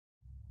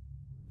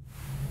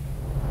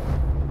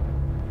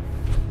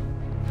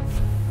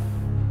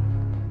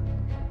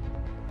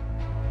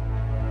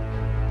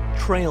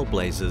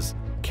Trailblazers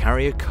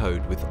carry a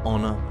code with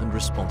honor and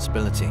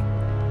responsibility.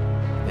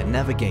 They're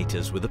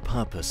navigators with a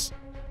purpose,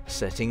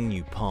 setting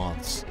new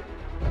paths.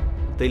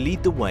 They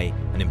lead the way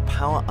and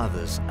empower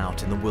others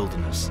out in the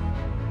wilderness.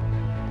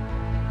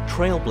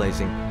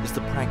 Trailblazing is the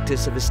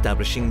practice of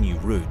establishing new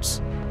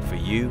routes for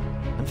you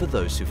and for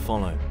those who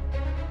follow.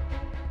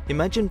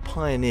 Imagine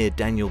pioneer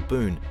Daniel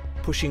Boone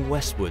pushing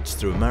westwards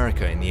through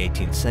America in the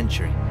 18th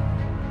century.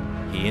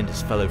 He and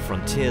his fellow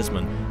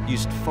frontiersmen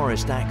used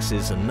forest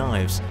axes and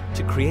knives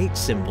to create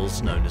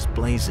symbols known as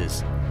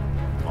blazes,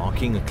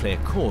 marking a clear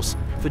course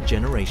for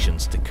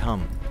generations to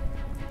come.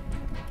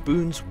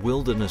 Boone's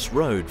Wilderness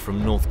Road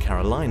from North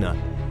Carolina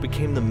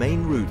became the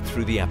main route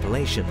through the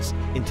Appalachians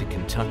into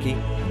Kentucky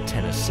and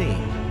Tennessee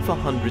for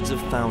hundreds of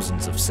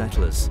thousands of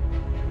settlers.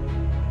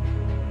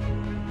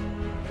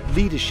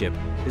 Leadership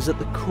is at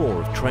the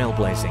core of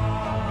trailblazing.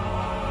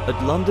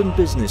 At London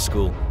Business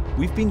School,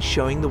 we've been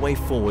showing the way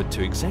forward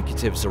to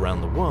executives around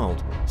the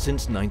world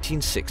since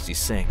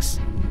 1966.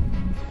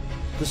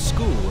 The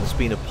school has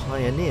been a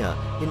pioneer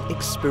in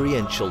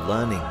experiential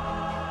learning,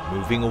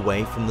 moving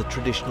away from the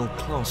traditional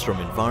classroom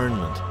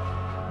environment.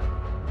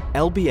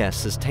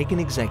 LBS has taken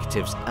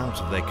executives out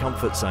of their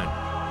comfort zone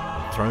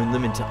and thrown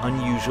them into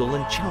unusual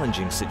and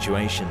challenging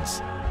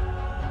situations.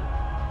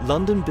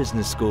 London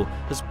Business School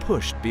has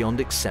pushed beyond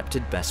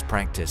accepted best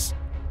practice.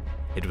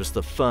 It was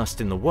the first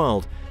in the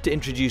world to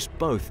introduce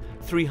both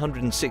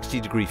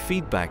 360-degree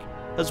feedback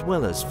as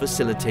well as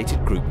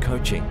facilitated group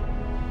coaching.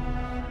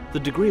 The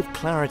degree of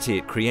clarity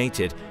it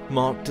created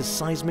marked a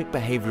seismic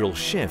behavioral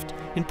shift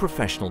in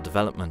professional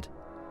development.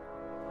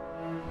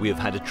 We have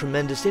had a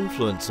tremendous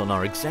influence on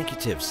our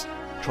executives,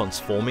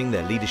 transforming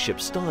their leadership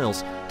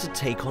styles to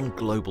take on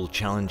global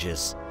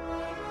challenges.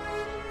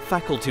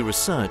 Faculty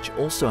research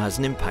also has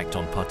an impact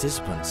on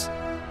participants.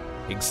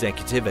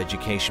 Executive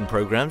education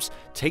programs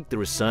take the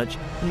research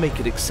and make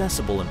it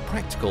accessible and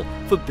practical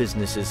for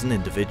businesses and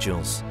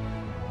individuals.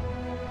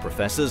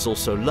 Professors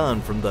also learn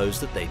from those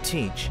that they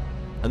teach,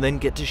 and then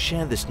get to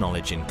share this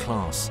knowledge in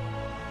class.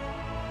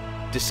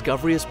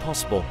 Discovery is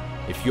possible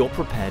if you're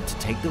prepared to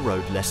take the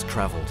road less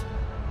traveled.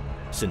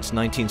 Since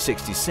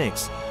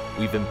 1966,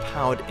 we've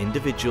empowered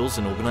individuals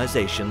and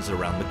organizations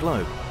around the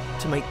globe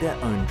to make their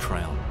own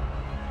trail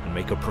and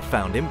make a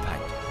profound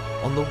impact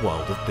on the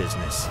world of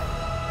business.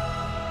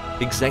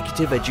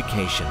 Executive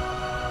education.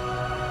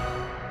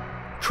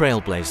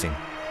 Trailblazing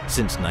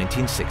since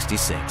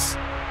 1966.